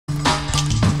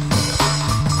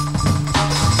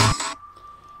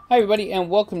Hi everybody, and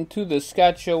welcome to the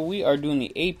Scott Show. We are doing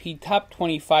the AP Top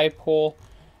 25 poll.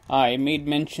 I made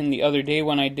mention the other day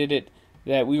when I did it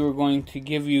that we were going to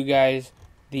give you guys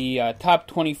the top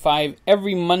 25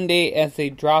 every Monday as they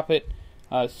drop it.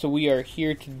 So we are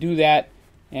here to do that.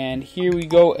 And here we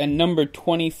go at number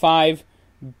 25,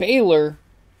 Baylor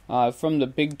from the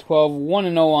Big 12,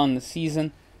 1-0 on the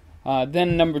season.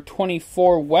 Then number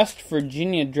 24, West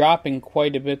Virginia, dropping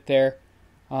quite a bit there.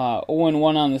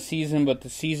 0-1 on the season, but the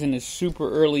season is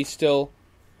super early still,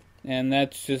 and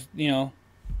that's just,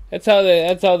 that's how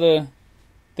the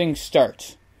thing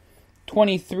starts.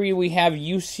 23 we have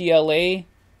UCLA,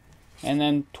 and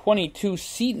then 22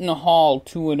 Seton Hall,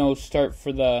 2-0 start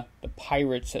for the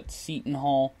Pirates at Seton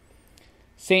Hall.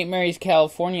 St. Mary's,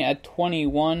 California at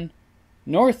 21.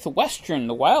 Northwestern,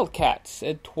 the Wildcats,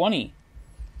 at 20.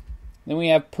 Then we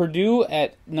have Purdue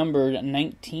at number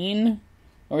 19.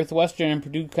 Northwestern and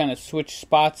Purdue kind of switch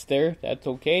spots there. That's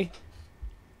okay.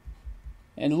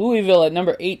 And Louisville at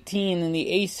number 18 in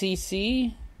the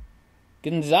ACC.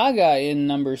 Gonzaga in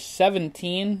number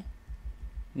 17.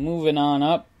 Moving on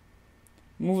up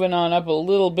a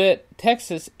little bit.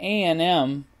 Texas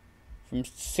A&M from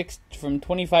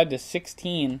 25 to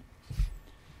 16.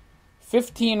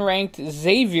 15 ranked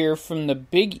Xavier from the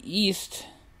Big East.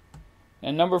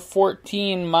 And number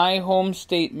 14, my home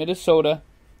state, Minnesota,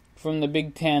 from the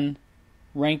Big Ten,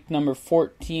 ranked number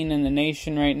 14 in the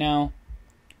nation right now.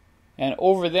 And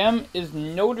over them is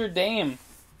Notre Dame.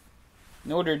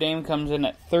 Notre Dame comes in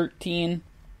at 13.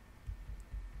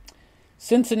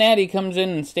 Cincinnati comes in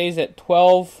and stays at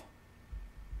 12.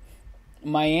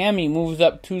 Miami moves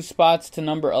up 2 spots to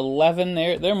number 11.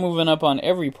 They're moving up on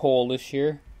every poll this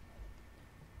year.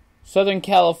 Southern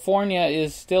California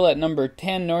is still at number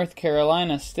 10. North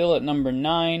Carolina still at number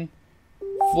 9.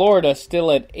 Florida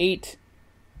still at 8.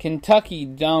 Kentucky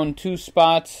down 2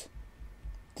 spots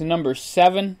to number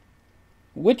 7.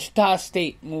 Wichita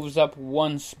State moves up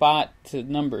 1 spot to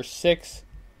number 6.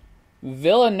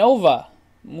 Villanova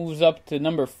moves up to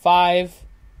number 5.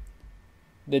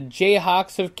 The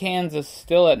Jayhawks of Kansas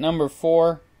still at number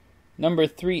 4. Number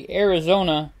 3,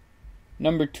 Arizona.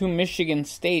 Number 2, Michigan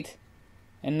State.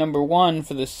 And number 1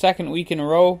 for the second week in a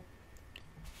row,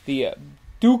 the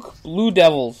Duke Blue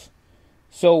Devils.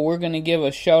 So we're going to give a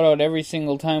shout out every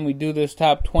single time we do this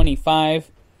top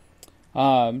 25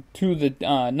 to the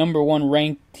number 1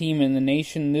 ranked team in the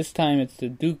nation. This time it's the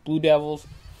Duke Blue Devils.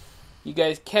 You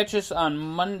guys catch us on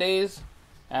Mondays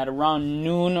at around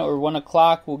noon or 1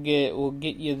 o'clock. We'll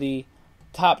get you the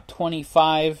top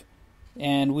 25,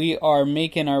 and we are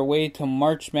making our way to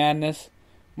March Madness.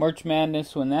 March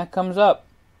Madness, when that comes up,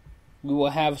 we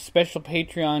will have a special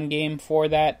Patreon game for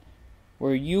that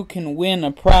where you can win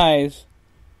a prize.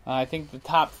 I think the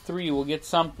top 3 will get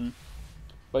something.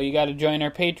 But you got to join our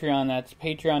Patreon. That's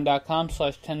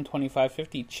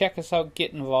patreon.com/102550. Check us out,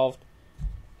 get involved,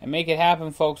 and make it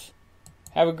happen, folks.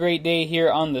 Have a great day here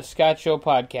on the Scott Show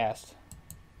podcast.